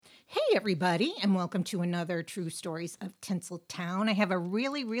everybody, and welcome to another True Stories of Tinseltown. I have a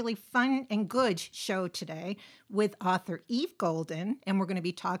really, really fun and good show today with author Eve Golden, and we're going to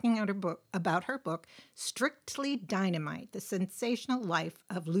be talking about her book, Strictly Dynamite, The Sensational Life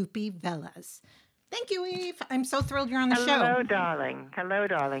of Lupe Velez. Thank you, Eve. I'm so thrilled you're on the show. Hello, darling. Hello,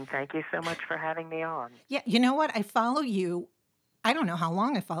 darling. Thank you so much for having me on. Yeah, you know what? I follow you. I don't know how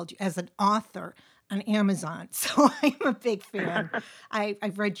long I followed you as an author on Amazon, so I'm a big fan.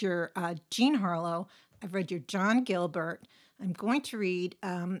 I've read your Jean Harlow. I've read your John Gilbert. I'm going to read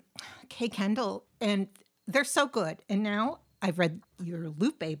Kay Kendall, and they're so good. And now I've read your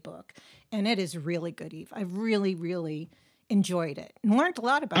Lupe book, and it is really good, Eve. I really, really enjoyed it and learned a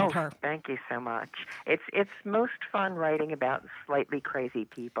lot about her. Thank you so much. It's most fun writing about slightly crazy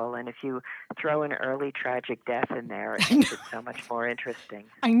people, and if you throw an early tragic death in there, it makes it so much more interesting.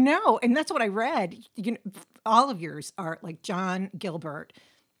 I know, and that's what I read. You know, all of yours are like John Gilbert,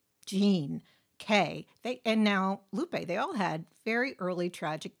 Jean, Kay, and now Lupe. They all had very early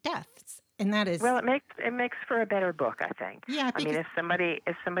tragic deaths, and that is well, it makes for a better book, I think. Yeah, I think if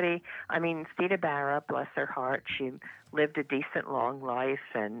somebody, Sita Barra, bless her heart, she lived a decent long life,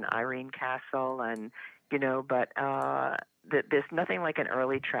 and Irene Castle, and but there's nothing like an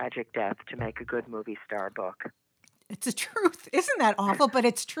early tragic death to make a good movie star book. It's the truth. Isn't that awful? But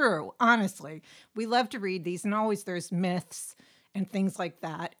it's true. Honestly, we love to read these, and always there's myths and things like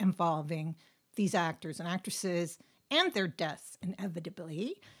that involving these actors and actresses and their deaths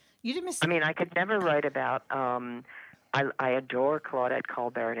inevitably. You didn't miss. I could never write about. I adore Claudette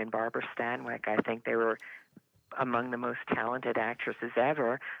Colbert and Barbara Stanwyck. I think they were among the most talented actresses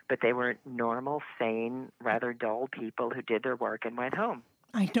ever, but they were normal, sane, rather dull people who did their work and went home.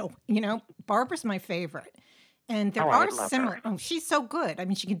 I know. Barbara's my favorite. And there are similar. Her. Oh, she's so good. I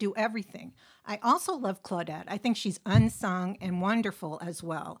mean, she can do everything. I also love Claudette. I think she's unsung and wonderful as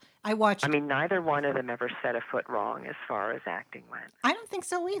well. Neither one of them ever set a foot wrong as far as acting went. I don't think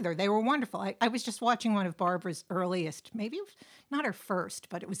so either. They were wonderful. I was just watching one of Barbara's earliest, maybe not her first,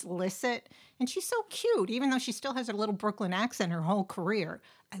 but it was Licit. And she's so cute, even though she still has her little Brooklyn accent her whole career.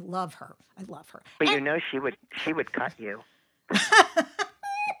 I love her. But she would cut you.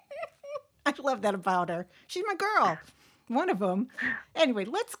 I love that about her. She's my girl. One of them. Anyway,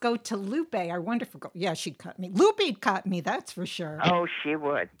 let's go to Lupe, our wonderful girl. Yeah, she'd cut me. Lupe'd cut me, that's for sure. Oh, she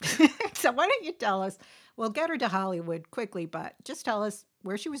would. So why don't you tell us, we'll get her to Hollywood quickly, but just tell us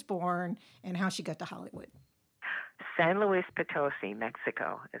where she was born and how she got to Hollywood. San Luis Potosi,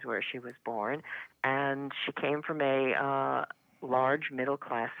 Mexico, is where she was born. And she came from a large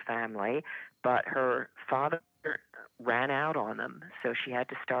middle-class family, but her father ran out on them, so she had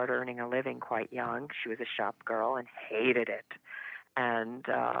to start earning a living quite young. She was a shop girl and hated it, and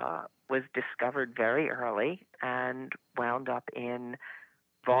was discovered very early and wound up in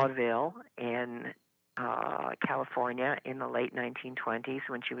vaudeville in California in the late 1920s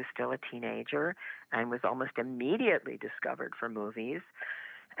when she was still a teenager, and was almost immediately discovered for movies,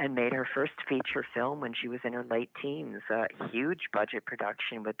 and made her first feature film when she was in her late teens, a huge budget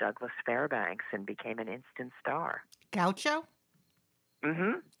production with Douglas Fairbanks, and became an instant star. Gaucho?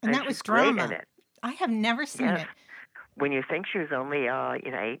 Mm-hmm. And that was drama. Great in it. I have never seen it. When you think she was only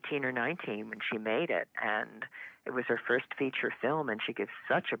 18 or 19 when she made it, and it was her first feature film, and she gives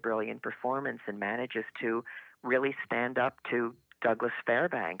such a brilliant performance and manages to really stand up to Douglas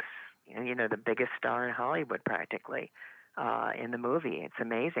Fairbanks, the biggest star in Hollywood practically. In the movie. It's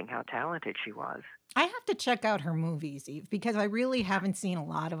amazing how talented she was. I have to check out her movies, Eve, because I really haven't seen a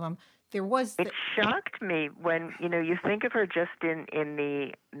lot of them. It shocked me when, you think of her just in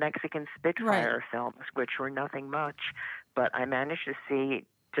the Mexican Spitfire films, which were nothing much, but I managed to see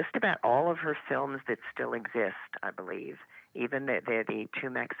just about all of her films that still exist, I believe, even the two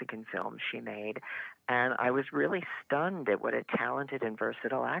Mexican films she made. And I was really stunned at what a talented and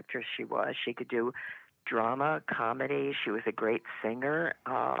versatile actress she was. She could do drama, comedy. She was a great singer.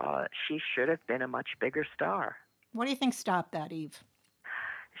 She should have been a much bigger star. What do you think stopped that, Eve?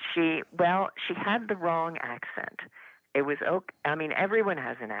 She had the wrong accent. It was okay. Everyone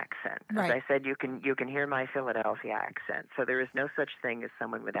has an accent. Right. As I said, you can hear my Philadelphia accent. So there is no such thing as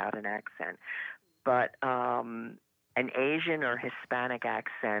someone without an accent. But an Asian or Hispanic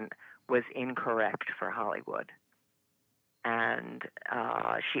accent was incorrect for Hollywood. And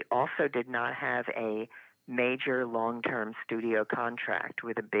she also did not have a major long-term studio contract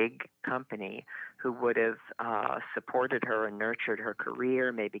with a big company who would have supported her and nurtured her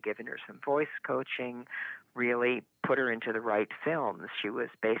career, maybe given her some voice coaching, really put her into the right films. She was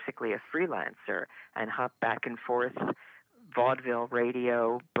basically a freelancer and hopped back and forth vaudeville,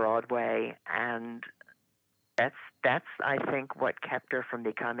 radio, Broadway, and That's I think what kept her from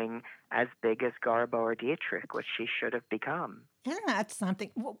becoming as big as Garbo or Dietrich, which she should have become. Isn't that something?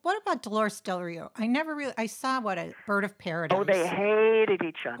 What about Dolores Del Rio? I saw what a Bird of Oh, they Paradise. hated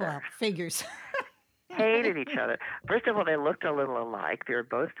each other. Well, figures. Hated each other. First of all, they looked a little alike. They were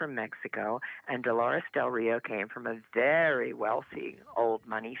both from Mexico, and Dolores Del Rio came from a very wealthy old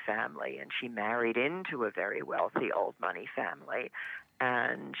money family, and she married into a very wealthy old money family,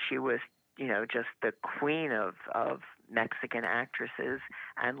 and she was, just the queen of Mexican actresses,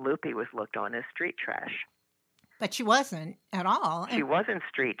 and Lupe was looked on as street trash. But she wasn't at all. She wasn't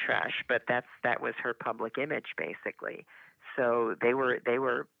street trash, but that was her public image basically. So they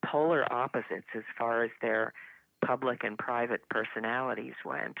were polar opposites as far as their public and private personalities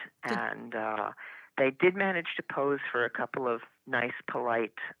went, and they did manage to pose for a couple of nice,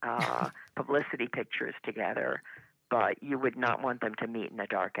 polite publicity pictures together. But you would not want them to meet in a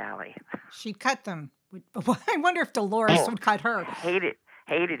dark alley. She'd cut them. I wonder if Dolores would cut her.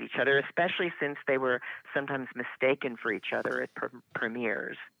 Hated each other, especially since they were sometimes mistaken for each other at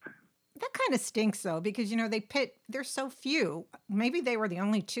premieres. That kind of stinks, though, because there's so few. Maybe they were the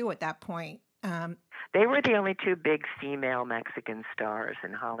only two at that point. They were the only two big female Mexican stars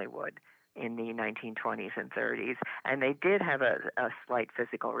in Hollywood in the 1920s and 30s, and they did have a slight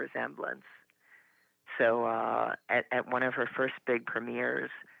physical resemblance. So at one of her first big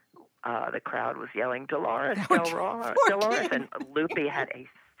premieres, the crowd was yelling, Dolores, Dolores, and Lupe had a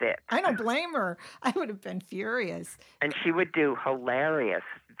fit. I don't blame her. I would have been furious. And she would do hilarious,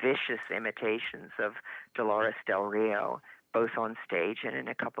 vicious imitations of Dolores Del Rio, both on stage and in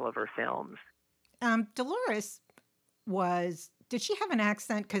a couple of her films. Dolores did she have an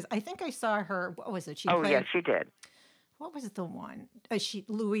accent? Because I think I saw her, what was it? Yes, she did. What was the one?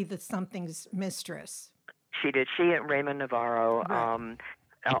 Louis the Something's mistress. She did. She and Raymond Navarro, right.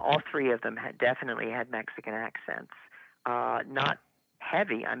 All three of them definitely had Mexican accents. Not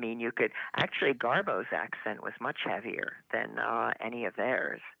heavy. I mean, Garbo's accent was much heavier than any of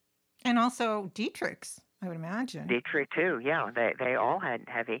theirs. And also Dietrich's, I would imagine. Dietrich too, yeah. They all had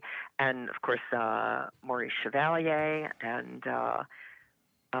heavy, and of course Maurice Chevalier, and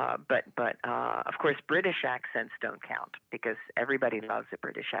but of course British accents don't count because everybody loves a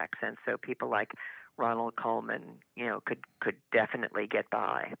British accent. So people like Ronald Colman, could definitely get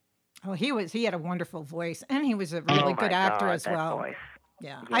by. Oh, he had a wonderful voice, and he was a really good actor as well. Voice.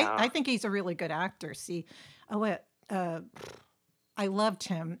 Yeah. I think he's a really good actor. See, I loved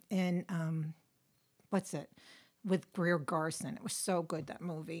him in what's it? With Greer Garson. It was so good, that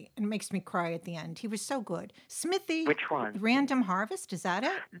movie. And it makes me cry at the end. He was so good. Smithy. Which one? Random Harvest, is that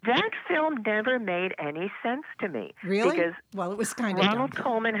it? That film never made any sense to me. Really? Because it was kind of Ronald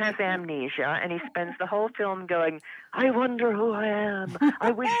Colman has amnesia, and he spends the whole film going, I wonder who I am.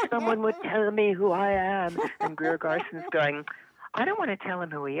 I wish someone would tell me who I am. And Greer Garson's going, I don't want to tell him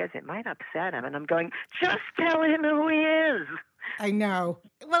who he is. It might upset him. And I'm going, just tell him who he is. I know.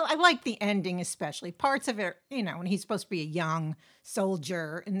 Well, I like the ending especially. Parts of it, when he's supposed to be a young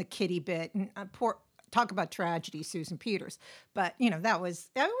soldier in the kitty bit. And talk about tragedy, Susan Peters. But, I always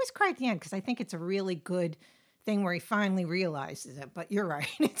cry at the end because I think it's a really good thing where he finally realizes it. But you're right.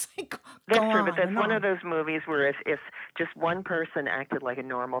 It's like, that's true, but that's one of those movies where if just one person acted like a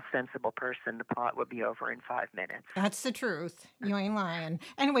normal, sensible person, the plot would be over in 5 minutes. That's the truth. You ain't lying.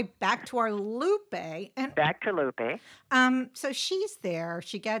 Anyway, back to our Lupe. Back to Lupe. So she's there.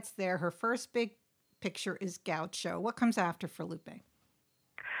 She gets there. Her first big picture is Gaucho. What comes after for Lupe?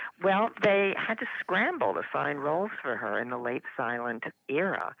 Well, they had to scramble to find roles for her in the late silent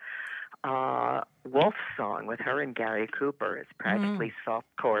era. Wolf's Song with her and Gary Cooper is practically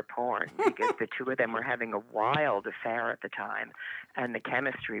softcore porn because the two of them were having a wild affair at the time, and the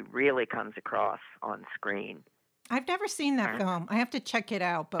chemistry really comes across on screen. I've never seen that film. I have to check it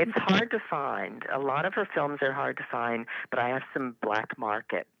out. But it's hard to find. A lot of her films are hard to find, but I have some black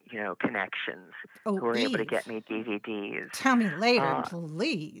market, connections who were able to get me DVDs. Tell me later,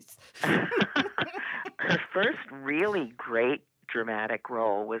 please. Her first really great dramatic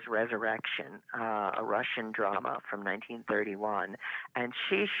role was Resurrection, a Russian drama from 1931, and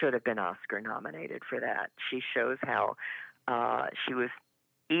she should have been Oscar nominated for that. She shows how she was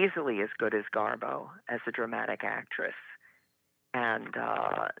easily as good as Garbo as a dramatic actress, and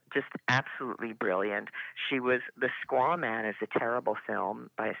just absolutely brilliant. She was The Squaw Man is a terrible film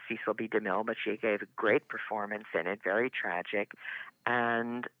by Cecil B. DeMille, but she gave a great performance in it, very tragic.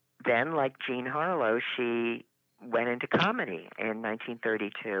 And then, like Jean Harlow, she went into comedy in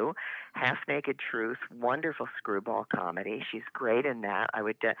 1932. Half Naked Truth, wonderful screwball comedy. She's great in that.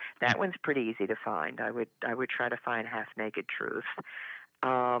 That one's pretty easy to find. I would try to find Half Naked Truth.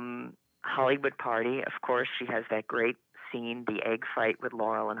 Hollywood Party, of course, she has that great scene, the egg fight with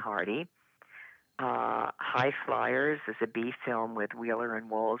Laurel and Hardy. High Flyers is a B film with Wheeler and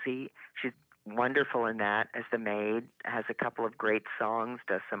Woolsey. She's wonderful in that as the maid, has a couple of great songs,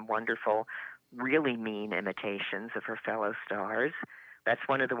 does some wonderful, really mean imitations of her fellow stars. That's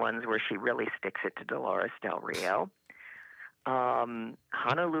one of the ones where she really sticks it to Dolores Del Rio.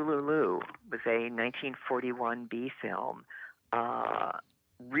 Honolulu was a 1941 B film. Uh,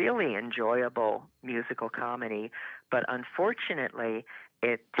 Really enjoyable musical comedy, but unfortunately,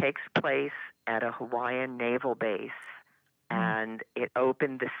 it takes place at a Hawaiian naval base, and it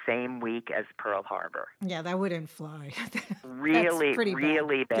opened the same week as Pearl Harbor. Yeah, that wouldn't fly. That's Really, pretty bad.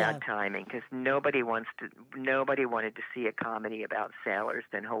 really Yeah. bad timing because nobody wanted to see a comedy about sailors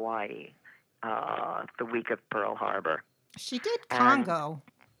in Hawaii the week of Pearl Harbor. She did And Congo.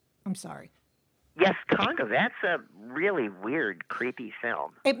 I'm sorry. yes, Congo. That's a really weird, creepy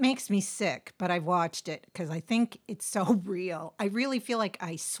film. It makes me sick, but I've watched it because I think it's so real. I really feel like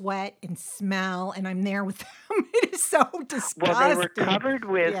I sweat and smell, and I'm there with them. It is so Well, they were disgusting. covered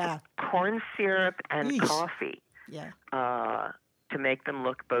with Yeah. corn syrup and Eesh. coffee Yeah. to make them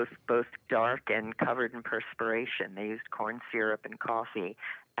look both dark and covered in perspiration. They used corn syrup and coffee,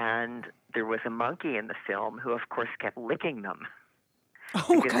 and there was a monkey in the film who, of course, kept licking them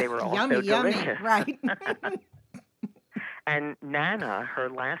Oh, because they were all yummy, so yummy. delicious. Right. And Nana, her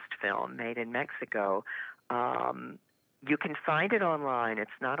last film made in Mexico, you can find it online.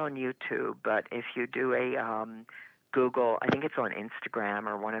 It's not on YouTube, but if you do a Google, I think it's on Instagram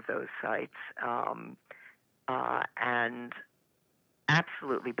or one of those sites, and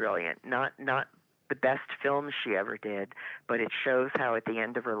absolutely brilliant. Not the best film she ever did, but it shows how at the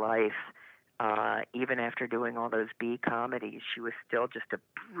end of her life, even after doing all those B comedies, she was still just a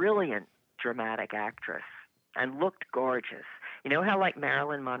brilliant dramatic actress and looked gorgeous. You know how like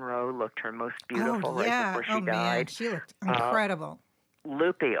Marilyn Monroe looked her most beautiful right yeah. before she Oh, man. died? She looked Uh, incredible.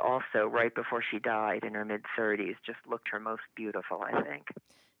 Lupe also, right before she died in her mid-30s, just looked her most beautiful, I think.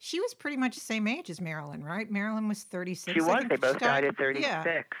 She was pretty much the same age as Marilyn, right? Marilyn was 36. She I was. think They she both died died. at 36.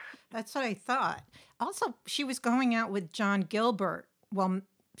 Yeah. That's what I thought. Also, she was going out with John Gilbert. Well,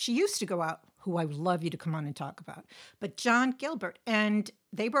 she used to go out, who I would love you to come on and talk about, but John Gilbert. And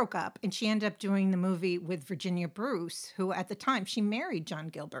they broke up, and she ended up doing the movie with Virginia Bruce, who at the time she married John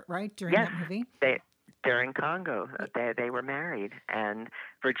Gilbert, right? During Yes, that movie. during Congo, they were married, and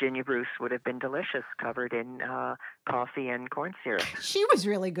Virginia Bruce would have been delicious, covered in coffee and corn syrup. She was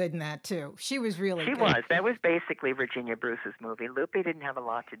really good in that too. She was really She good. was. That was basically Virginia Bruce's movie. Lupe didn't have a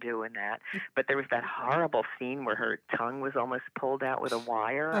lot to do in that, but there was that horrible scene where her tongue was almost pulled out with a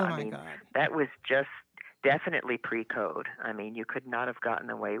wire. Oh I my mean, God. that was just definitely pre-code. I mean, you could not have gotten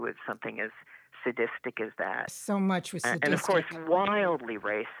away with something as sadistic as that. So much was sadistic. And of course, wildly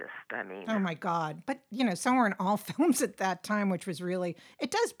racist. I mean, oh my God. But, some were in all films at that time, which was really, it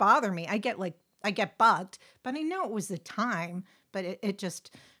does bother me. I get bugged, but I know it was the time, but it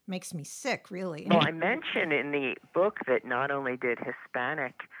just makes me sick, really. Well, I mentioned in the book that not only did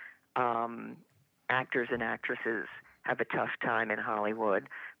Hispanic actors and actresses have a tough time in Hollywood,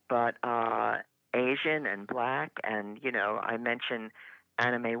 but Asian and Black, and I mentioned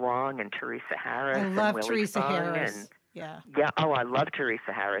Anna May Wong and Teresa Harris. I love and Willie Teresa Fung Harris. And, yeah. Oh, I love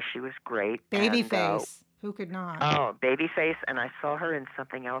Teresa Harris. She was great. Babyface. Who could not? Oh, Babyface, and I saw her in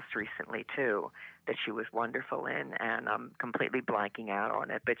something else recently too that she was wonderful in, and I'm completely blanking out on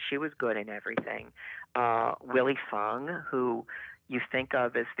it, but she was good in everything. Willie Fung, who you think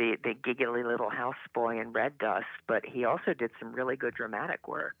of as the giggly little houseboy in Red Dust, but he also did some really good dramatic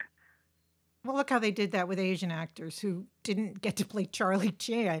work. Well, look how they did that with Asian actors who didn't get to play Charlie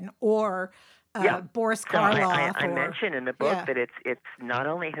Chan or Boris Karloff. I mentioned in the book that it's not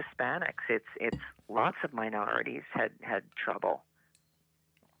only Hispanics; it's lots of minorities had trouble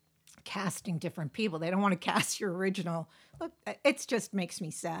casting different people. They don't want to cast your original. Look, it just makes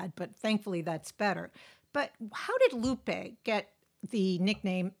me sad, but thankfully that's better. But how did Lupe get the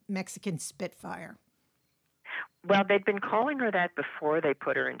nickname Mexican Spitfire? Well, they'd been calling her that before they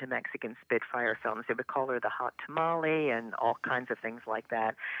put her into Mexican Spitfire films. They would call her the hot tamale and all kinds of things like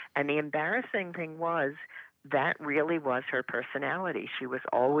that. And the embarrassing thing was that really was her personality. She was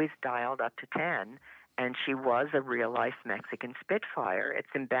always dialed up to 10, and she was a real-life Mexican Spitfire. It's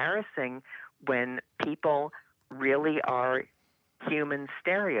embarrassing when people really are human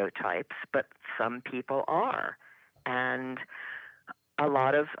stereotypes, but some people are. And a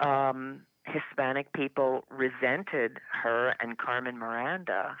lot of Hispanic people resented her and Carmen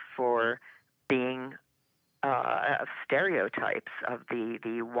Miranda for being stereotypes of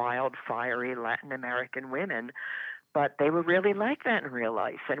the wild, fiery Latin American women. but they were really like that in real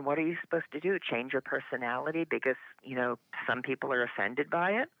life. And what are you supposed to do? Change your personality because, some people are offended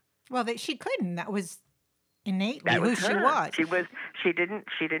by it? Well, she couldn't. That was innately That was who she her. was. She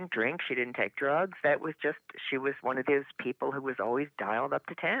didn't drink, she didn't take drugs. That was just she was one of those people who was always dialed up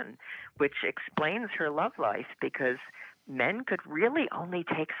to 10, which explains her love life because men could really only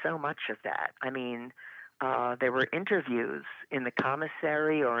take so much of that. I mean, there were interviews in the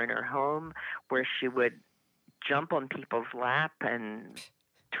commissary or in her home where she would jump on people's lap and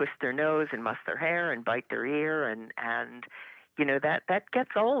twist their nose and muss their hair and bite their ear and that gets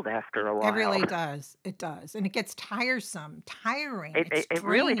old after a It while. really does. It does. And it gets tiring. It, It's it it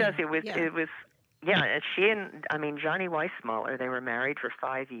really does. draining. It was Yeah. it was yeah. And she and I mean Johnny Weissmuller. They were married for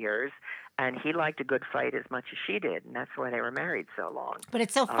 5 years, and he liked a good fight as much as she did, and that's why they were married so long. But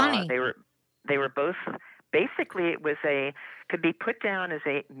it's so Uh, funny. they were they were both basically it was a could be put down as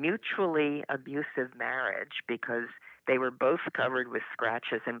a mutually abusive marriage because they were both covered with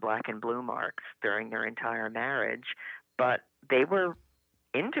scratches and black and blue marks during their entire marriage, but they were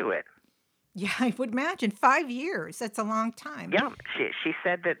into it. Yeah, I would imagine 5 years. That's a long time. Yeah, she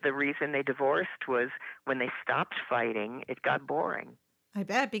said that the reason they divorced was when they stopped fighting, it got boring. I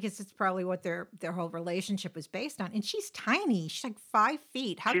bet because it's probably what their whole relationship was based on. And she's tiny. She's like 5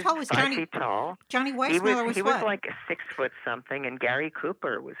 feet. How She's tall was 5 feet tall. Johnny He was Weissmuller was he was what? like 6 foot something, and Gary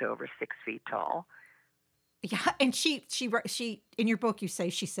Cooper was over 6 feet tall. Yeah, and she in your book you say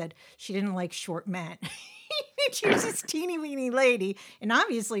she said she didn't like short men. She was this teeny weeny lady, and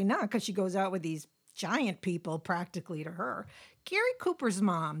obviously not because she goes out with these giant people practically to her. Gary Cooper's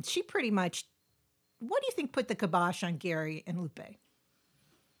mom, she pretty much. What do you think put the kibosh on Gary and Lupe?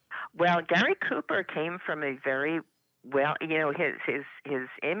 Well, Gary Cooper came from a very well, his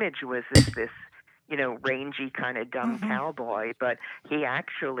image was this rangy kind of dumb Hmm. cowboy, but he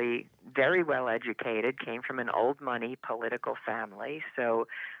actually very well educated, came from an old money political family. So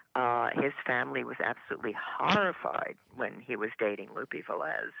his family was absolutely horrified when he was dating Lupe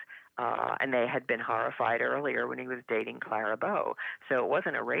Velez. And they had been horrified earlier when he was dating Clara Bow. So it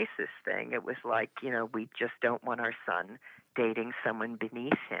wasn't a racist thing. It was like, we just don't want our son dating someone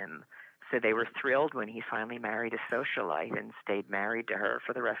beneath him. So they were thrilled when he finally married a socialite and stayed married to her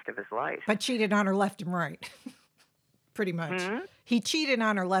for the rest of his life. But cheated on her left and right, pretty much. Hmm? He cheated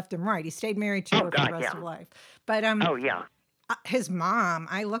on her left and right. He stayed married to Oh, her for the God, rest yeah. of life. But Oh, yeah. his mom,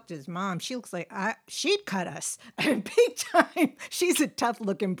 I looked at his mom. She looks like she'd cut us big time. She's a tough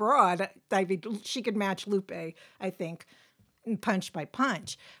looking broad. I mean, she could match Lupe, I think, punch by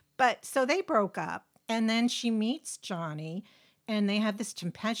punch. But so they broke up, and then she meets Johnny, and they have this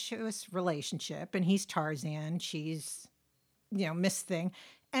tempestuous relationship. And he's Tarzan, she's Miss Thing.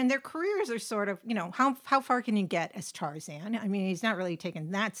 And their careers are sort of, how far can you get as Tarzan? I mean, he's not really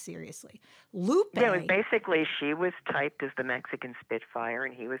taken that seriously. Lupe, Yeah, it was basically she was typed as the Mexican Spitfire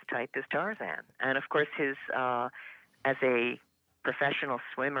and he was typed as Tarzan. And of course, his as a professional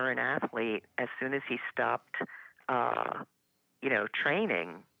swimmer and athlete, as soon as he stopped,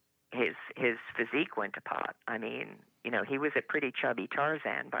 training, his physique went to pot. I mean, he was a pretty chubby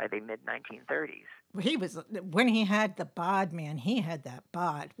Tarzan by the mid 1930s. he was when he had the bod, man. He had that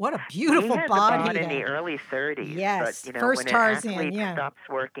bod. What a He beautiful had the bod bod he in the had. early 30s, but Yes, first when an Tarzan. athlete Yeah, stops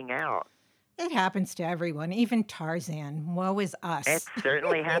working out, it happens to everyone, even Tarzan. Woe is it us.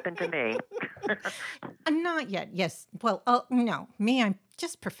 certainly happened to me. Not yet. Yes. Well, no, me. I'm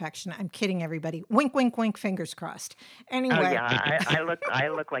just perfection. I'm kidding everybody. Wink, wink, wink. Fingers crossed. Oh Anyway, yeah, I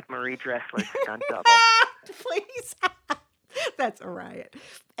look like Marie Dressler's stunt double. please. That's a riot.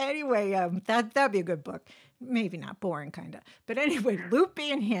 Anyway, that'd be a good book. Maybe not boring, kind of. But anyway, Lupe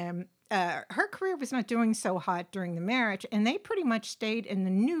and him, her career was not doing so hot during the marriage, and they pretty much stayed in the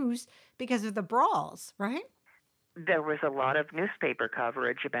news because of the brawls, right? There was a lot of newspaper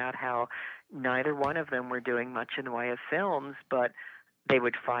coverage about how neither one of them were doing much in the way of films, but they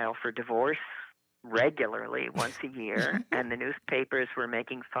would file for divorce regularly once a year, and the newspapers were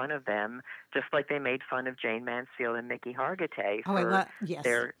making fun of them, just like they made fun of Jane Mansfield and Mickey Hargitay Oh, I for love yes.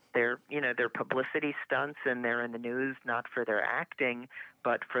 their publicity stunts, and they're in the news not for their acting,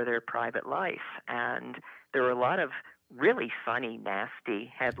 but for their private life. And there were a lot of really funny,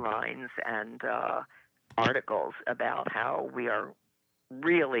 nasty headlines and articles about how we are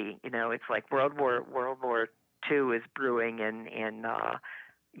really, it's like World War II is brewing in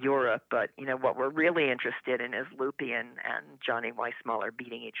Europe, but what we're really interested in is Lupe and Johnny Weissmuller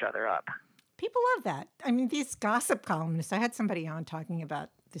beating each other up. People love that. I mean, these gossip columnists. I had somebody on talking about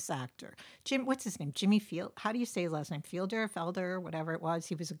this actor, Jim. What's his name? Jimmy Field. How do you say his last name? Felder, whatever it was.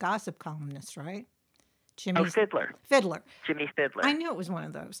 He was a gossip columnist, right? Oh, Jimmy's Fiddler. Fiddler. Jimmy I Fiddler. knew it was one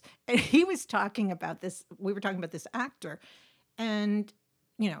of those. And he was talking about this. We were talking about this actor, and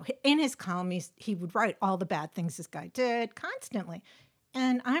in his column, he would write all the bad things this guy did constantly.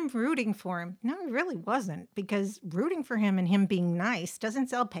 And I'm rooting for him. No, he really wasn't, because rooting for him and him being nice doesn't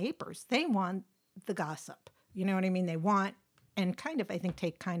sell papers. They want the gossip. You know what I mean? They want, and kind of, I think,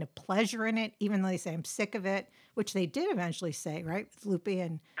 take kind of pleasure in it, even though they say, I'm sick of it, which they did eventually say, right? With Lupe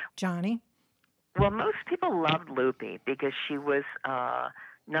and Johnny. Well, most people loved Lupe because she was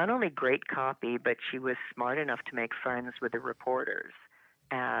not only great copy, but she was smart enough to make friends with the reporters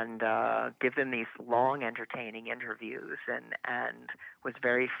and give them these long, entertaining interviews, and was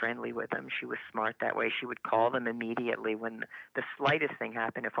very friendly with them. She was smart that way. She would call them immediately when the slightest thing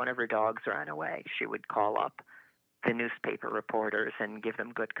happened. If one of her dogs ran away, she would call up the newspaper reporters and give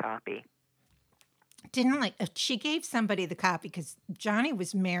them good copy. Didn't she gave somebody the copy because Johnny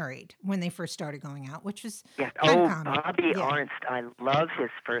was married when they first started going out, which was Yes. kind of Oh, common. Bobby Yeah. Arnst. I love his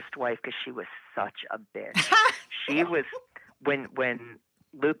first wife because she was such a bitch. She was when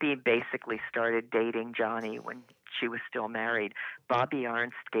Lupe basically started dating Johnny when she was still married. Bobby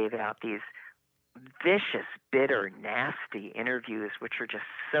Arnst gave out these vicious, bitter, nasty interviews, which are just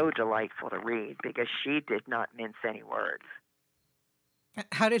so delightful to read because she did not mince any words.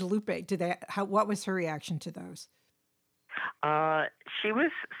 How did Lupe? What was her reaction to those? She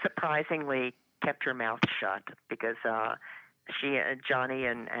was surprisingly kept her mouth shut because Johnny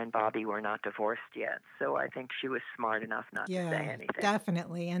and Bobby were not divorced yet. So I think she was smart enough not to say anything.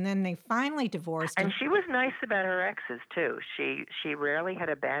 Definitely. And then they finally divorced. And she was nice about her exes too. She rarely had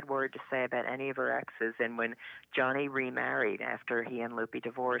a bad word to say about any of her exes. And when Johnny remarried after he and Lupe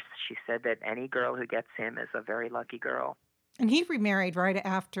divorced, she said that any girl who gets him is a very lucky girl. And he remarried right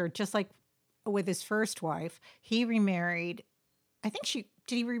after, just like with his first wife. He remarried. I think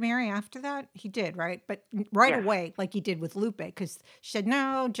did he remarry after that? He did, right? But right away, like he did with Lupe, because she said,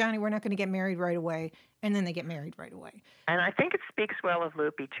 no, Johnny, we're not going to get married right away. And then they get married right away. And I think it speaks well of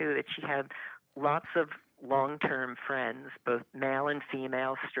Lupe, too, that she had lots of long-term friends, both male and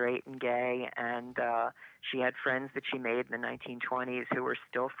female, straight and gay, and she had friends that she made in the 1920s who were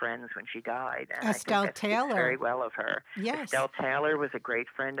still friends when she died. And Estelle I think that Taylor. speaks very well of her. Yes. Estelle Taylor was a great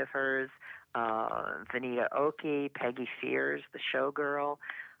friend of hers. Vanita Oki, Peggy Sears, the showgirl.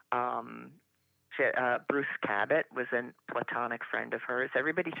 Bruce Cabot was a platonic friend of hers.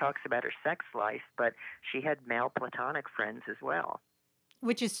 Everybody talks about her sex life, but she had male platonic friends as well.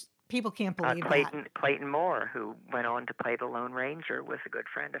 Which is, people can't believe Clayton Moore, who went on to play the Lone Ranger, was a good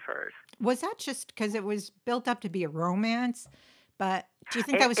friend of hers. Was that just because it was built up to be a romance? But do you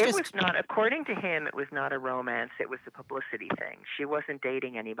think that was just... It was not, according to him, it was not a romance. It was a publicity thing. She wasn't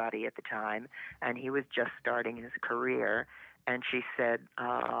dating anybody at the time, and he was just starting his career. And she said,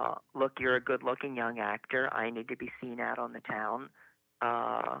 look, you're a good-looking young actor. I need to be seen out on the town,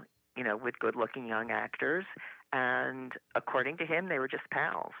 with good-looking young actors. And according to him, they were just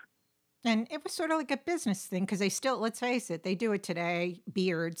pals. And it was sort of like a business thing, because they still, let's face it, they do it today,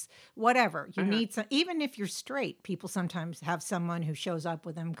 beards, whatever. You need some, even if you're straight, people sometimes have someone who shows up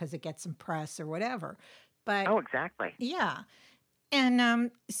with them because it gets some press or whatever. But oh, exactly. Yeah. And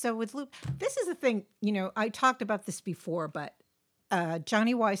so with Lupe, this is the thing, I talked about this before, but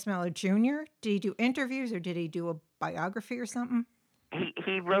Johnny Weissmuller Jr., did he do interviews or did he do a biography or something?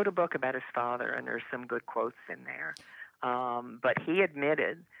 He wrote a book about his father, and there's some good quotes in there. But he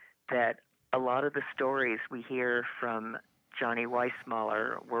admitted that a lot of the stories we hear from Johnny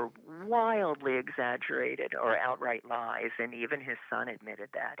Weissmuller were wildly exaggerated or outright lies, and even his son admitted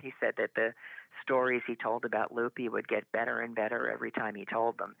that. He said that the stories he told about Lupe would get better and better every time he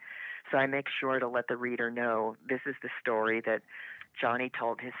told them. So I make sure to let the reader know this is the story that Johnny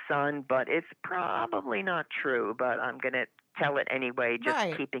told his son, but it's probably not true, but I'm going to tell it anyway,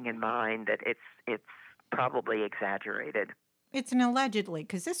 just keeping in mind that it's probably exaggerated. It's an allegedly,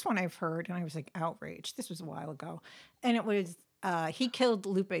 because this one I've heard, and I was like outraged. This was a while ago. And it was, he killed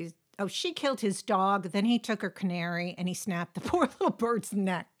Lupe's, she killed his dog, then he took her canary, and he snapped the poor little bird's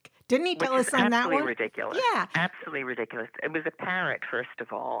neck. Didn't he tell us on that one? Absolutely ridiculous. Yeah. Absolutely ridiculous. It was a parrot, first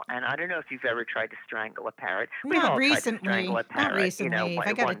of all, and I don't know if you've ever tried to strangle a parrot. We've all tried to strangle a parrot, Not recently.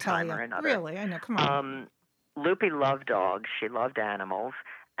 I got to tell you. or another. Really, I know. Come on. Lupe loved dogs. She loved animals.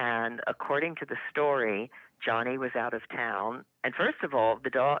 And according to the story, Johnny was out of town. And first of all, the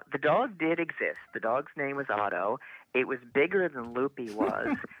dog did exist. The dog's name was Otto. It was bigger than Lupe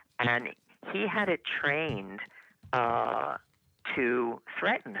was, and he had it trained to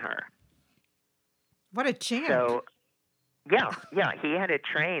threaten her. What a champ! So, yeah, he had it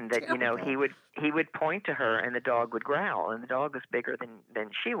trained that he would point to her and the dog would growl, and the dog was bigger than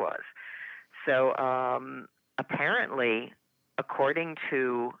she was. So apparently, according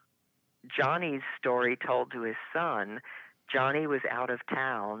to Johnny's story told to his son, Johnny was out of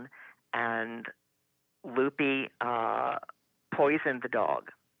town and Lupe poisoned the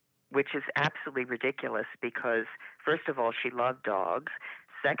dog, which is absolutely ridiculous because, first of all, she loved dogs.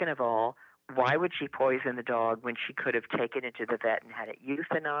 Second of all, why would she poison the dog when she could have taken it to the vet and had it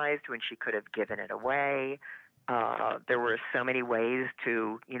euthanized, when she could have given it away? There were so many ways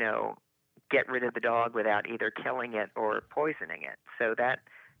to, get rid of the dog without either killing it or poisoning it. So that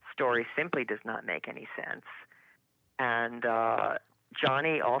story simply does not make any sense. And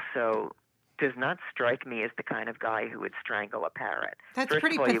Johnny also does not strike me as the kind of guy who would strangle a parrot. That's First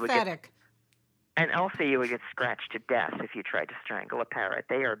pretty of all, pathetic. and also you would get scratched to death if you tried to strangle a parrot.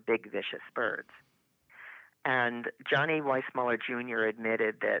 They are big, vicious birds. And Johnny Weissmuller Jr.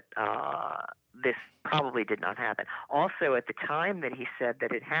 admitted that this probably did not happen. Also, at the time that he said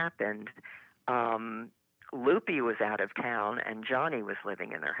that it happened, Lupe was out of town and Johnny was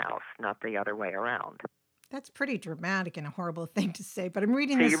living in their house, not the other way around. That's pretty dramatic and a horrible thing to say, but I'm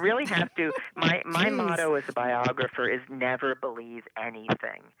reading So this. you really have to. My Jeez. motto as a biographer is never believe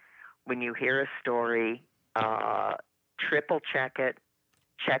anything. When you hear a story, triple check it,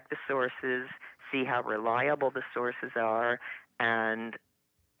 check the sources, see how reliable the sources are, and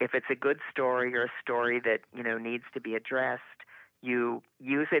if it's a good story or a story that needs to be addressed, you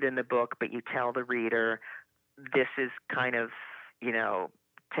use it in the book, but you tell the reader this is kind of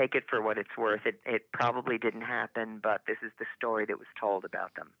take it for what it's worth. It probably didn't happen, but this is the story that was told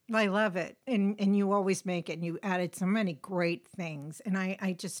about them. I love it. And you always make it, and you added so many great things. And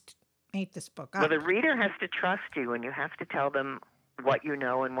I just ate this book up. Well, the reader has to trust you, and you have to tell them what you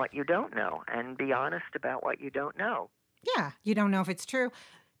know and what you don't know, and be honest about what you don't know. Yeah, you don't know if it's true.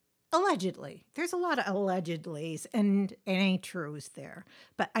 Allegedly. There's a lot of allegedlys, and it ain't trues there.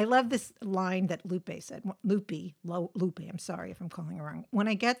 But I love this line that Lupe said. Lupe, I'm sorry if I'm calling her wrong. When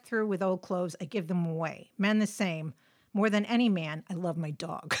I get through with old clothes, I give them away. Men the same. More than any man, I love my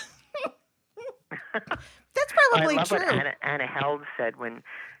dog. That's probably I love true. what Anna Held said when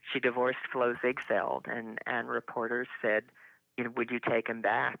she divorced Flo Ziegfeld, and reporters said, would you take him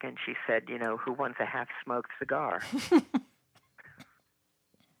back? And she said, who wants a half-smoked cigar?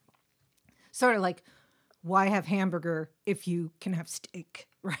 Sort of like, why have hamburger if you can have steak,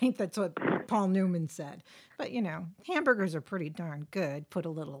 right? That's what Paul Newman said. But, hamburgers are pretty darn good. Put a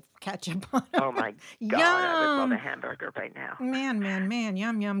little ketchup on them. Oh, my God. Yum! I would love a hamburger right now. Man.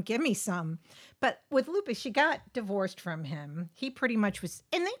 Yum, yum. Give me some. But with Lupe, she got divorced from him. He pretty much was...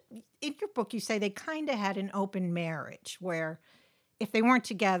 And in your book, you say they kind of had an open marriage where if they weren't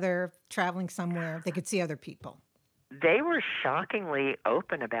together, traveling somewhere, they could see other people. They were shockingly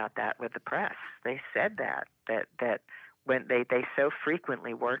open about that with the press. They said that when they so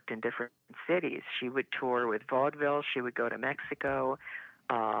frequently worked in different cities. She would tour with vaudeville. She would go to Mexico.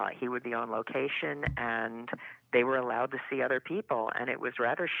 He would be on location, and they were allowed to see other people. And it was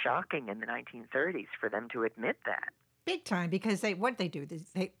rather shocking in the 1930s for them to admit that. Big time, because what they do,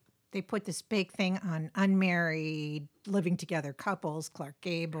 they put this big thing on unmarried, living together couples, Clark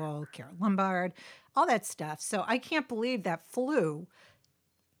Gable, Carole Lombard, all that stuff. So I can't believe that flew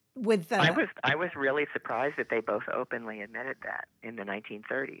with... I was really surprised that they both openly admitted that in the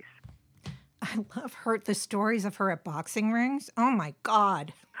 1930s. I love the stories of her at boxing rings. Oh, my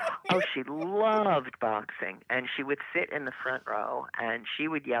God. Oh, she loved boxing, and she would sit in the front row, and she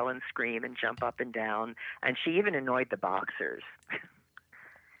would yell and scream and jump up and down, and she even annoyed the boxers.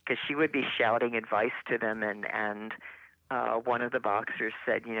 Because she would be shouting advice to them, and one of the boxers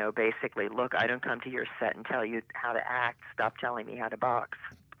said, basically, look, I don't come to your set and tell you how to act. Stop telling me how to box.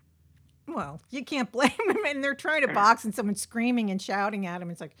 Well, you can't blame them, and they're trying to box, and someone's screaming and shouting at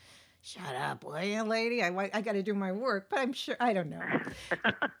them. It's like, shut up, will you, lady? I got to do my work, but I'm sure, I don't know.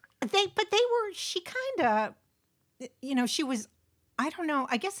 She kind of, she was, I don't know,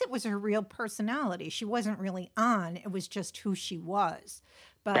 I guess it was her real personality. She wasn't really on. It was just who she was.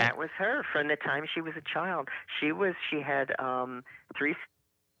 But that was her from the time she was a child. She had 3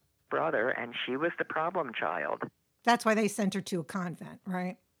 brother, and she was the problem child. That's why they sent her to a convent,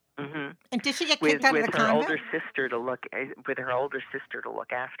 right? Mm-hmm. And did she get kicked out of the convent? With her older sister to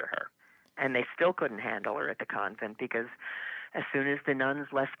look after her, and they still couldn't handle her at the convent because as soon as the nuns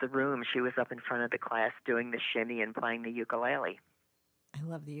left the room, she was up in front of the class doing the shimmy and playing the ukulele. I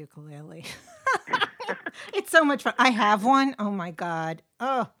love the ukulele. It's so much fun. I have one. Oh, my God.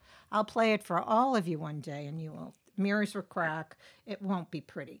 Oh, I'll play it for all of you one day, and you will. Mirrors will crack. It won't be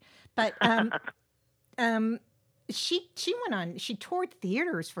pretty. But she went on. She toured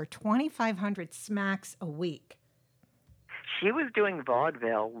theaters for 2,500 smacks a week. she was doing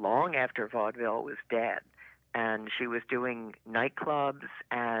vaudeville long after vaudeville was dead. And she was doing nightclubs,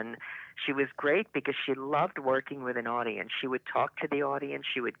 and she was great because she loved working with an audience. She would talk to the audience,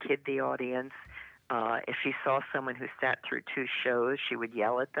 she would kid the audience. If she saw someone who sat through 2 shows, she would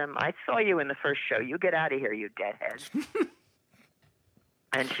yell at them, "I saw you in the first show. You get out of here, you deadhead."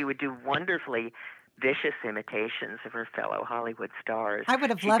 And she would do wonderfully vicious imitations of her fellow Hollywood stars. I would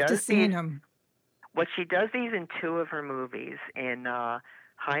have She loved to does seen these them. What she does these in 2 of her movies, in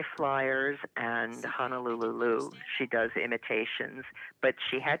High Flyers and Honolulu. She does imitations, but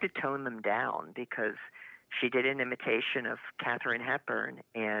she had to tone them down because she did an imitation of Katharine Hepburn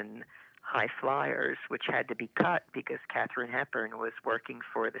in High Flyers, which had to be cut because Katharine Hepburn was working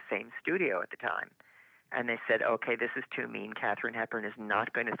for the same studio at the time. And they said, okay, this is too mean. Katharine Hepburn is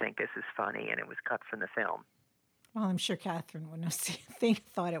not going to think this is funny, and it was cut from the film. Well, I'm sure Catherine wouldn't have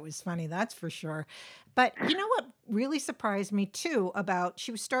thought it was funny, that's for sure. But you know what really surprised me too about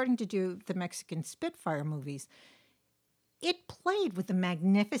she was starting to do the Mexican Spitfire movies. It played with the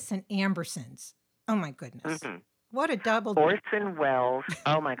magnificent Ambersons. Oh my goodness. Mm-hmm. What a double. Orson Welles,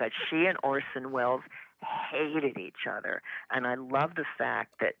 oh my God, she and Orson Welles hated each other. And I love the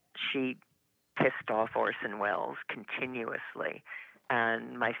fact that she pissed off Orson Welles continuously.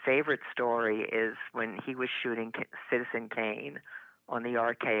 And my favorite story is when he was shooting Citizen Kane on the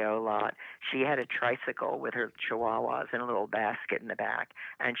RKO lot. She had a tricycle with her chihuahuas and a little basket in the back,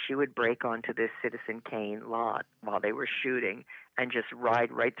 and she would break onto this Citizen Kane lot while they were shooting and just ride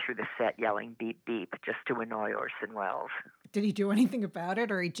right through the set yelling beep beep just to annoy Orson Welles. Did he do anything about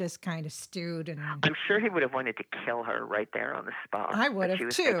it, or he just kind of stewed? And I'm sure he would have wanted to kill her right there on the spot. I would have she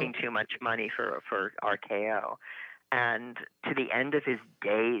was too. taking too much money for RKO. And to the end of his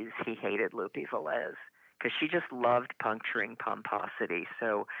days, he hated Lupe Velez because she just loved puncturing pomposity.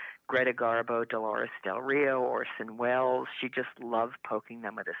 So Greta Garbo, Dolores Del Rio, Orson Welles, she just loved poking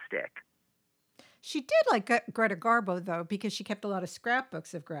them with a stick. She did like Greta Garbo, though, because she kept a lot of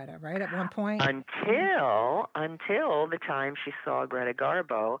scrapbooks of Greta, right, at one point? Until the time she saw Greta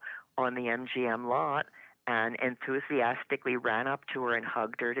Garbo on the MGM lot and enthusiastically ran up to her and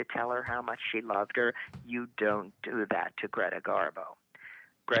hugged her to tell her how much she loved her. You don't do that to Greta Garbo.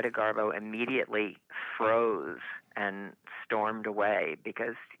 Greta Garbo immediately froze and stormed away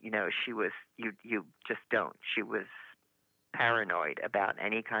because, she was, you just don't. She was paranoid about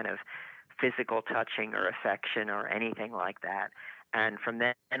any kind of physical touching or affection or anything like that. And from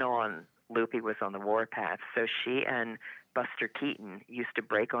then on, Lupe was on the warpath. So she and Buster Keaton used to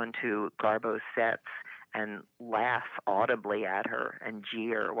break onto Garbo's sets and laugh audibly at her and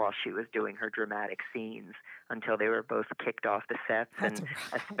jeer while she was doing her dramatic scenes until they were both kicked off the sets. And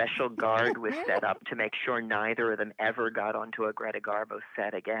a special guard was set up to make sure neither of them ever got onto a Greta Garbo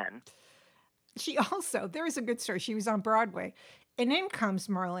set again. She also, there was a good story. She was on Broadway, and in comes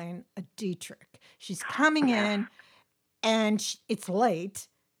Marlene Dietrich. She's coming in, and it's late,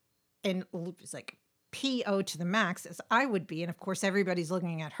 and Lupe's like, P.O. to the max, as I would be. And of course, everybody's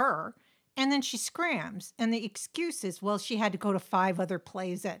looking at her. And then she scrams. And the excuse is, well, she had to go to 5 other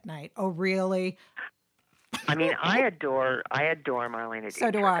plays that night. Oh, really? I mean, I adore Marlene Dietrich. So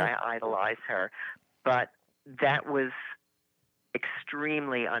do I. I idolize her. But that was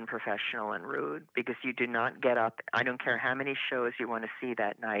extremely unprofessional and rude because you do not get up. I don't care how many shows you want to see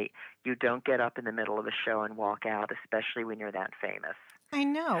that night. You don't get up in the middle of a show and walk out, especially when you're that famous. I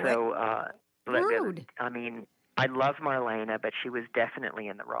know. So, rude. I mean, I love Marlena, but she was definitely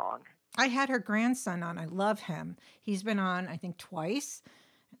in the wrong. I had her grandson on. I love him. He's been on, I think, twice.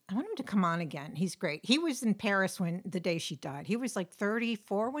 I want him to come on again. He's great. He was in Paris the day she died. He was like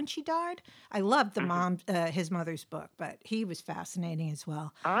 34 when she died. I loved his mother's book, but he was fascinating as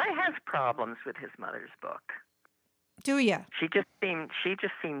well. I have problems with his mother's book. Do you? She just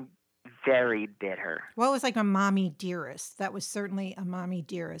seemed very bitter. Well, it was like a mommy dearest. That was certainly a mommy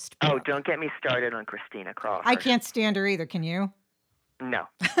dearest book. Oh, don't get me started on Christina Crawford. I can't stand her either. Can you? No.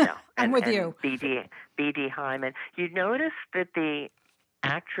 I'm with you. B.D. Hyman. You notice that the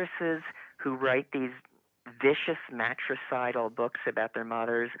actresses who write these vicious matricidal books about their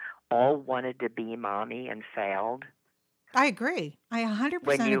mothers all wanted to be mommy and failed? I agree. I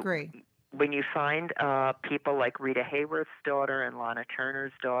 100% agree. When you find people like Rita Hayworth's daughter and Lana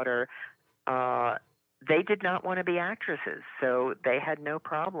Turner's daughter, they did not want to be actresses, so they had no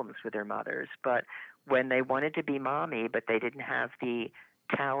problems with their mothers. But when they wanted to be mommy, but they didn't have the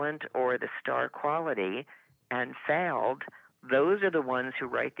talent or the star quality and failed, those are the ones who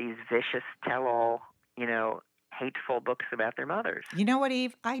write these vicious tell-all, hateful books about their mothers. You know what,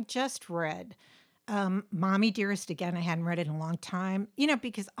 Eve? I just read Mommy Dearest, again, I hadn't read it in a long time,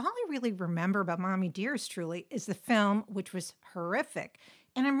 because all I really remember about Mommy Dearest truly is the film, which was horrific.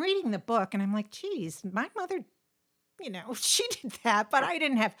 And I'm reading the book and I'm like, geez, my mother, she did that, but I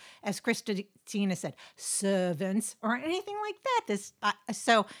didn't have, as Christina said, servants or anything like that.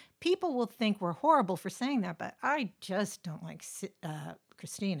 So people will think we're horrible for saying that, but I just don't like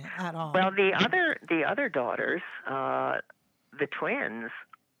Christina at all. Well, the other daughters, the twins,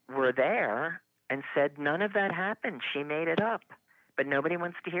 were there and said none of that happened. She made it up, but nobody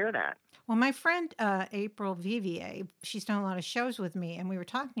wants to hear that. Well, my friend April Vivier, she's done a lot of shows with me, and we were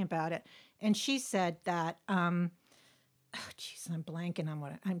talking about it, and she said that, oh, geez, I'm blanking on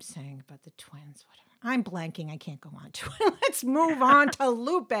what I'm saying about the twins. Whatever. I'm blanking. I can't go on to it. Let's move on to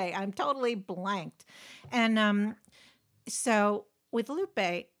Lupe. I'm totally blanked. And so with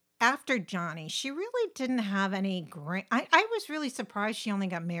Lupe, after Johnny, she really didn't have any great. I was really surprised she only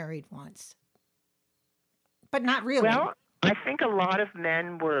got married once, but not really. Well, I think a lot of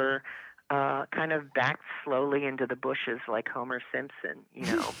men were kind of backed slowly into the bushes like Homer Simpson,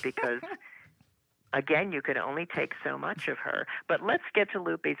 because, again, you could only take so much of her. But let's get to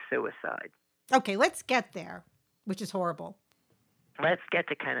Lupe's suicide. Okay, let's get there, which is horrible. Let's get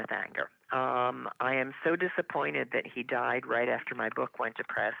to Kenneth Anger. I am so disappointed that he died right after my book went to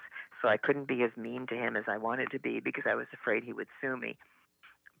press, so I couldn't be as mean to him as I wanted to be because I was afraid he would sue me.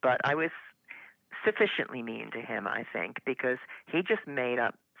 But I was sufficiently mean to him, I think, because he just made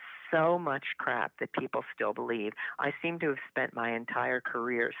up so much crap that people still believe. I seem to have spent my entire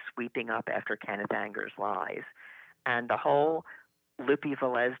career sweeping up after Kenneth Anger's lies. And the whole Lupe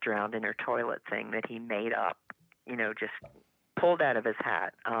Velez drowned in her toilet thing that he made up, just pulled out of his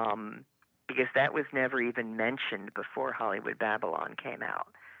hat, because that was never even mentioned before Hollywood Babylon came out.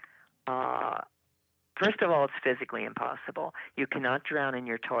 First of all, it's physically impossible. You cannot drown in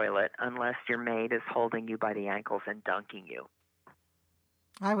your toilet unless your maid is holding you by the ankles and dunking you.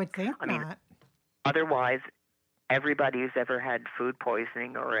 I would think not. Otherwise, everybody who's ever had food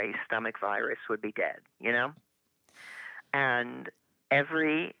poisoning or a stomach virus would be dead, And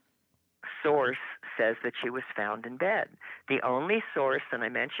every source says that she was found in bed. The only source, and I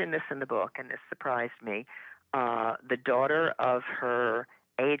mentioned this in the book, and this surprised me, the daughter of her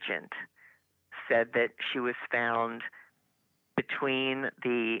agent said that she was found between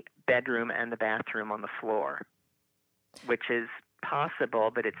the bedroom and the bathroom on the floor, which is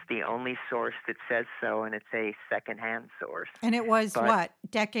possible, but it's the only source that says so, and it's a secondhand source. And it was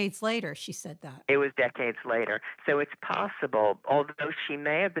decades later she said that? It was decades later. So it's possible, although she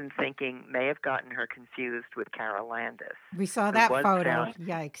may have gotten her confused with Carol Landis. We saw that photo.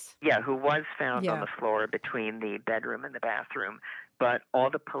 Yikes. Yeah, who was found on the floor between the bedroom and the bathroom. But all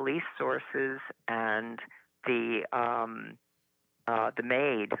the police sources and the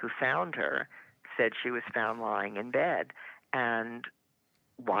maid who found her said she was found lying in bed. And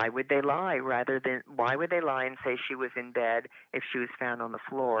why would they lie? Why would they lie and say she was in bed if she was found on the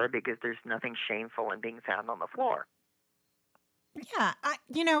floor? Because there's nothing shameful in being found on the floor. Yeah,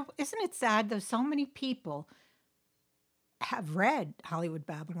 isn't it sad though? So many people have read Hollywood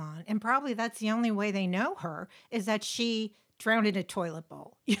Babylon, and probably that's the only way they know her is that she drowned in a toilet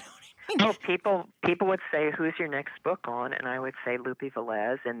bowl. You know what I mean? Oh, people would say, "Who's your next book on?" And I would say Lupe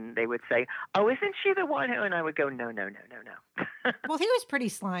Velez, and they would say, "Oh, isn't she the one who?" And I would go, "No." Well, he was pretty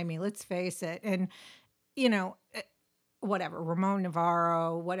slimy, let's face it, and whatever, Ramon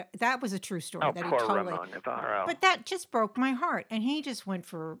Navarro, that was a true story. Oh, that poor he totally, Ramon Navarro. But that just broke my heart, and he just went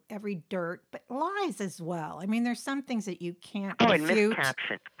for every dirt, but lies as well. I mean, there's some things that you can't refute. And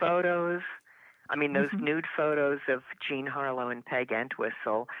miscaptioned photos. I mean, those nude photos of Jean Harlow and Peg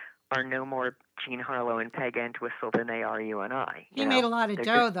Entwistle are no more Jean Harlow and Peg Entwistle than they are you and I. He made a lot of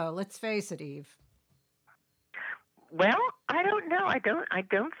dough, though. Let's face it, Eve. Well, I don't know. I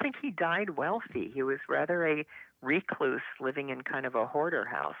don't think he died wealthy. He was rather a recluse living in kind of a hoarder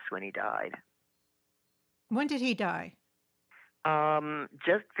house when he died. When did he die?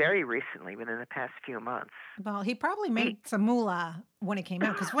 Just very recently, within the past few months. Well, he probably made some moolah when it came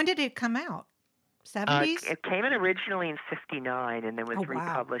out. Because when did it come out? 70s? It came in originally in 59 and then was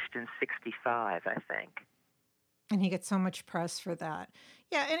republished in 65, I think. And he gets so much press for that.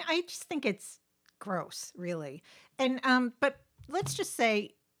 Yeah, and I just think it's gross, really. And but let's just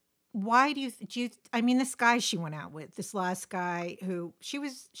say, why do you I mean, this guy she went out with, this last guy who she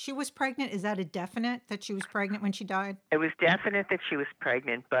was pregnant, is that a definite that she was pregnant when she died? It was definite that she was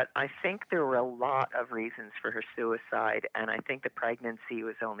pregnant, but I think there were a lot of reasons for her suicide, and I think the pregnancy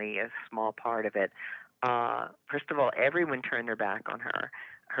was only a small part of it. First of all, everyone turned their back on her.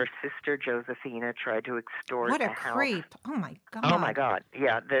 her sister Josephina tried to extort What a a house. creep. Oh my Oh my God. God!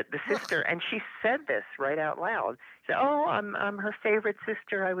 Yeah, the Ugh. sister, and she said this right out loud. She said, "Oh, I'm her favorite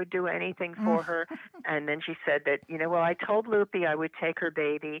sister. I would do anything Mm. for her." And then she said that, well, I told Lupe I would take her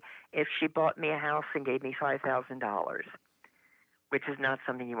baby if she bought me a house and gave me $5,000, which is not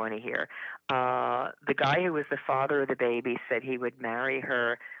something you want to hear. The guy who was the father of the baby said he would marry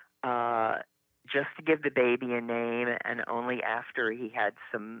her uh, just to give the baby a name, and only after he had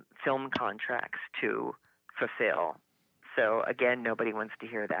some film contracts to fulfill. So again, nobody wants to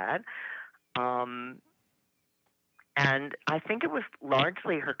hear that. Um, and I think it was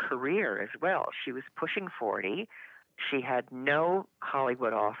largely her career as well. She was pushing 40. She had no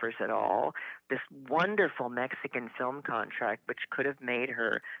Hollywood offers at all. This wonderful Mexican film contract, which could have made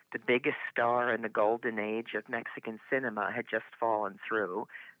her the biggest star in the golden age of Mexican cinema, had just fallen through.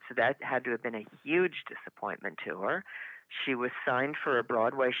 So that had to have been a huge disappointment to her. She was signed for a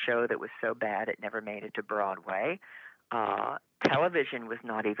Broadway show that was so bad it never made it to Broadway. Television was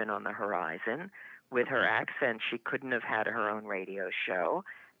not even on the horizon. With her accent, she couldn't have had her own radio show.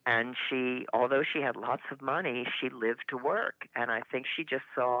 And she, although she had lots of money, she lived to work. And I think she just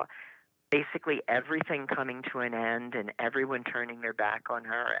saw basically everything coming to an end and everyone turning their back on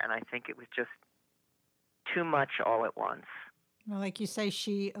her. And I think it was just too much all at once. Well, like you say,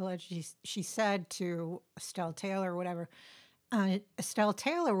 she said to Estelle Taylor or whatever, Estelle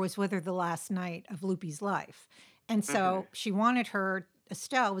Taylor was with her the last night of Lupe's life. And Hmm. so she wanted her,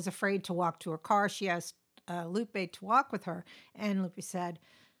 Estelle was afraid to walk to her car. She asked Lupe to walk with her. And Lupe said,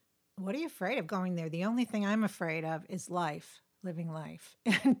 "What are you afraid of going there? The only thing I'm afraid of is life, living life."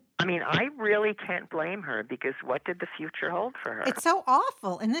 And I mean, I really can't blame her, because what did the future hold for her? it's so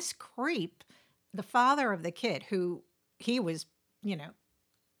awful. And this creep, the father of the kid, who he was, you know,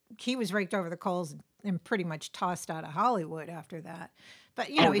 he was raked over the coals and pretty much tossed out of Hollywood after that. But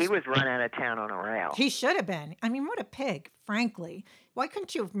Oh, he he's was run out of town on a rail. he should have been. I mean, what a pig, frankly. Why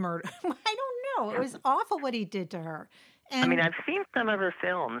couldn't you have murdered? I don't know. It was awful what he did to her. I mean, And I've seen some of her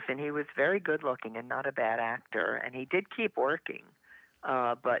films, and he was very good looking and not a bad actor, and he did keep working.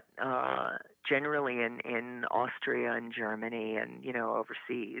 But generally in Austria and Germany and,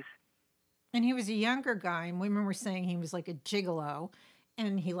 overseas. and he was a younger guy, and women were saying he was like a gigolo,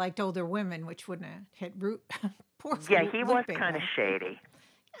 and he liked older women, which wouldn't have hit root. Poor Yeah, he was Lupe kind of though. shady.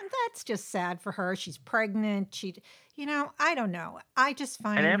 And that's just sad for her. She's pregnant. I don't know. I just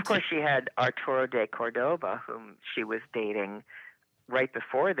And then, of find course, she had Arturo de Cordoba, whom she was dating right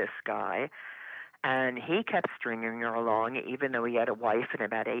before this guy. And he kept stringing her along, even though he had a wife and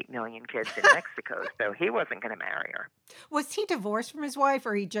about 8 million kids in Mexico. So he wasn't going to marry her. was he divorced from his wife,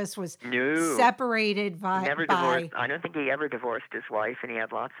 or he just was No, separated he by never divorced. by I don't think he ever divorced his wife, and he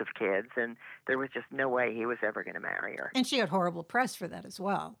had lots of kids, and there was just no way he was ever going to marry her. and she got horrible press for that as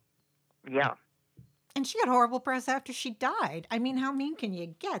well. Yeah. And she got horrible press after she died. I mean, how mean can you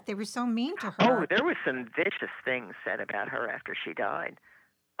get? They were so mean to Oh, her. there was some vicious things said about her after she died.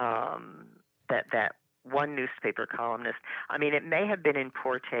 Um, that one newspaper columnist. I mean, it may have been in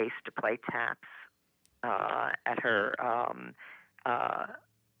poor taste to play taps at her uh,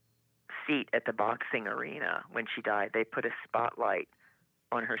 seat at the boxing arena when she died. They put a spotlight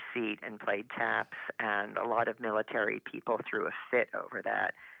on her seat and played taps, and a lot of military people threw a fit over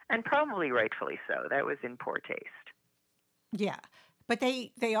that, and probably rightfully so. That was in poor taste. Yeah. But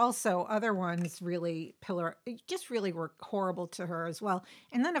they also other ones really just really were horrible to her as well.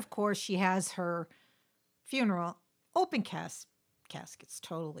 And then of course she has her funeral open caskets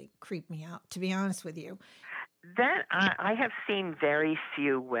totally creep me out, to be honest with you. That I have seen very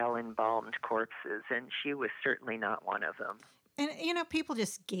few well embalmed corpses, and she was certainly not one of them. And people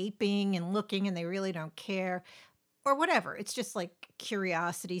just gaping and looking and they really don't care or whatever. It's just like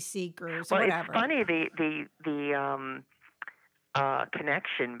curiosity seekers or Well, it's whatever. funny, the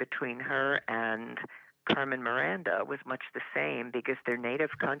connection between her and Carmen Miranda was much the same, because their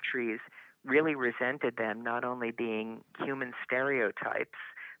native countries really resented them, not only being human stereotypes,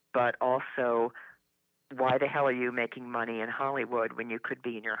 but also, why the hell are you making money in Hollywood when you could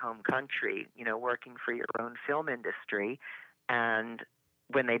be in your home country, working for your own film industry? And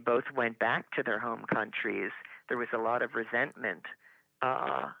when they both went back to their home countries, there was a lot of resentment,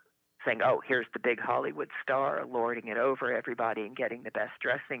 uh, saying, "Oh, here's the big Hollywood star lording it over everybody and getting the best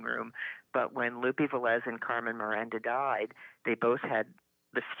dressing room." But when Lupe Velez and Carmen Miranda died, they both had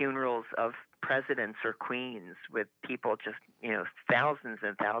the funerals of presidents or queens, with people just, thousands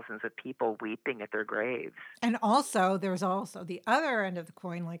and thousands of people weeping at their graves. And also, there's also the other end of the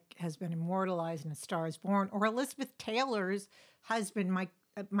coin, like has been immortalized in A Star Is Born, or Elizabeth Taylor's husband, Mike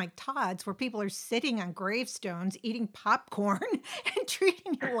my Todds where people are sitting on gravestones eating popcorn and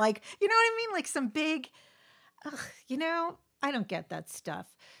treating you like, you know what I mean? Like some big, ugh, I don't get that stuff.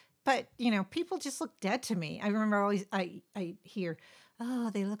 But, people just look dead to me. I remember always, I hear, oh,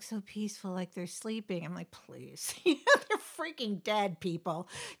 they look so peaceful, like they're sleeping. I'm like, please, they're freaking dead, people.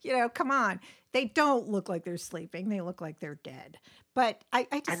 Come on. They don't look like they're sleeping. They look like they're dead. But I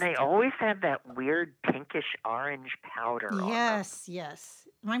just. And they always have that weird pinkish orange powder on them. Yes.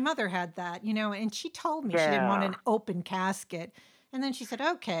 My mother had that, and she told me she didn't want Yeah. an open casket. And then she said,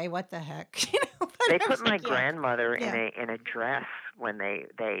 okay, what the heck? But They I was put my like, yeah. grandmother Yeah. in a dress when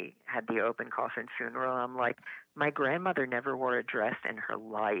they had the open coffin funeral. I'm like, my grandmother never wore a dress in her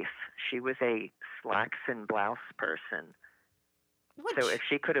life. She was a slacks and blouse person. So if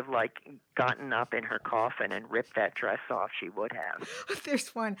she could have gotten up in her coffin and ripped that dress off, she would have.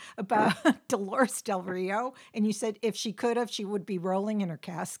 There's one about Dolores Del Rio, and you said if she could have, she would be rolling in her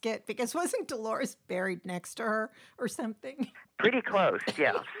casket because wasn't Dolores buried next to her or something? Pretty close,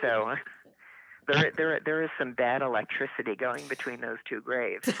 yeah. So there is some bad electricity going between those two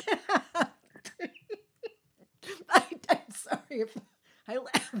graves.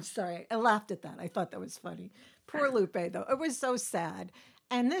 I'm sorry. I laughed at that. I thought that was funny. Poor Lupe, though. It was so sad.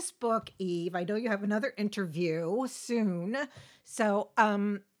 And this book, Eve, I know you have another interview soon. So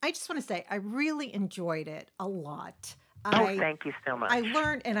I just want to say I really enjoyed it a lot. Thank you so much. I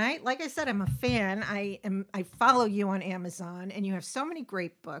learned, and like I said, I'm a fan. I follow you on Amazon, and you have so many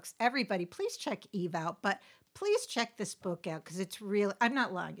great books. Everybody, please check Eve out, but please check this book out because it's really, I'm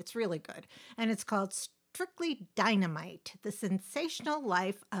not lying, it's really good. And it's called Strictly Dynamite, The Sensational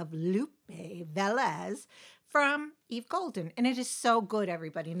Life of Lupe Velez from Eve Golden. And it is so good,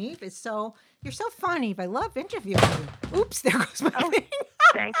 everybody. And Eve you're so fun, Eve. I love interviewing you. Oops, there goes my thing.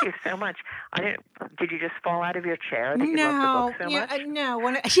 Thank you so much. Did you just fall out of your chair that you love the book so much?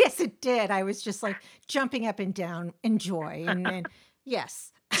 No. Yes, it did. I was just like jumping up and down in joy. And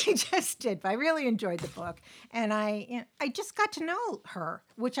yes, I just did. But I really enjoyed the book. And I just got to know her,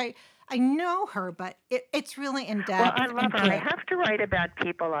 which I know her, but it's really in depth. Well, I love her. I have to write about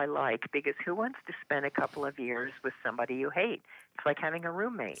people I like because who wants to spend a couple of years with somebody you hate? It's like having a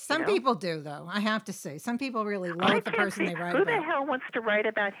roommate. Some people do, though. I have to say, some people really love the person they write about. Who the hell wants to write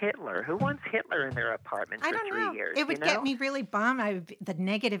about Hitler? Who wants Hitler in their apartment for 3 years? It would get me really bummed. The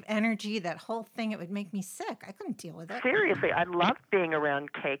negative energy, that whole thing, it would make me sick. I couldn't deal with it. Seriously, I love being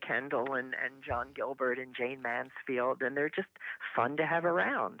around Kay Kendall and John Gilbert and Jane Mansfield, and they're just fun to have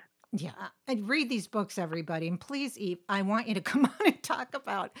around. Yeah, I'd read these books, everybody. And please, Eve, I want you to come on and talk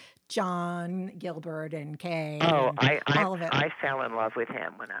about John Gilbert and Kay. Oh, all of it. I fell in love with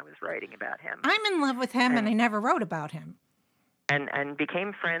him when I was writing about him. I'm in love with him, and I never wrote about him. And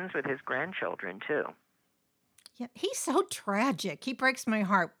became friends with his grandchildren, too. Yeah, he's so tragic. He breaks my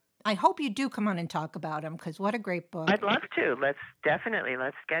heart. I hope you do come on and talk about him because what a great book. I'd love to. Let's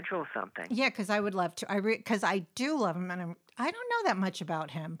schedule something. Yeah, because I would love to. Because I do love him, and I don't know that much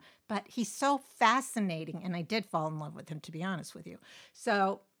about him, but he's so fascinating, and I did fall in love with him, to be honest with you.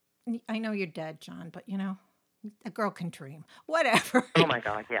 So I know you're dead, John, but a girl can dream. Whatever. Oh my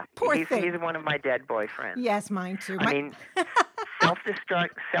God, yeah. Poor thing. He's one of my dead boyfriends. Yes, mine too. I mean,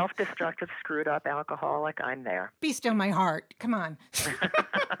 self-destructive, screwed up alcoholic. I'm there. Be still my heart. Come on.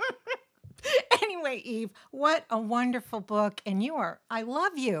 Anyway, Eve, what a wonderful book. And I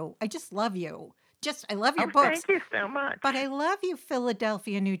love you. I just love you. I love your books. Thank you so much. But I love you,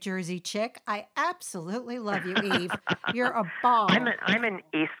 Philadelphia, New Jersey chick. I absolutely love you, Eve. You're a ball. I'm an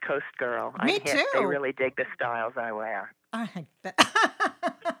East Coast girl. Me too. They really dig the styles I wear. I bet.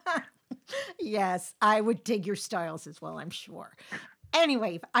 Yes, I would dig your styles as well, I'm sure.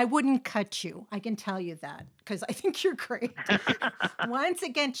 Anyway, I wouldn't cut you. I can tell you that because I think you're great. Once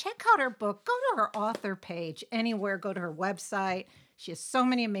again, check out her book. Go to her author page anywhere. Go to her website. She has so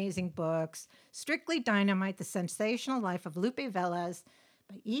many amazing books. Strictly Dynamite, The Sensational Life of Lupe Velez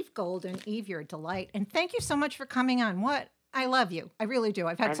by Eve Golden. Eve, you're a delight. And thank you so much for coming on. I love you. I really do.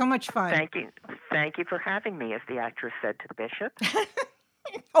 I've had so much fun. Thank you. Thank you for having me, as the actress said to the bishop.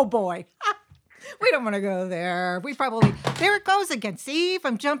 Oh, boy. We don't want to go there. There it goes again. See,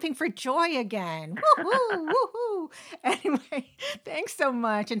 I'm jumping for joy again. Woohoo, woohoo. Anyway, thanks so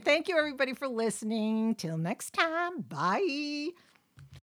much. And thank you, everybody, for listening. Till next time. Bye.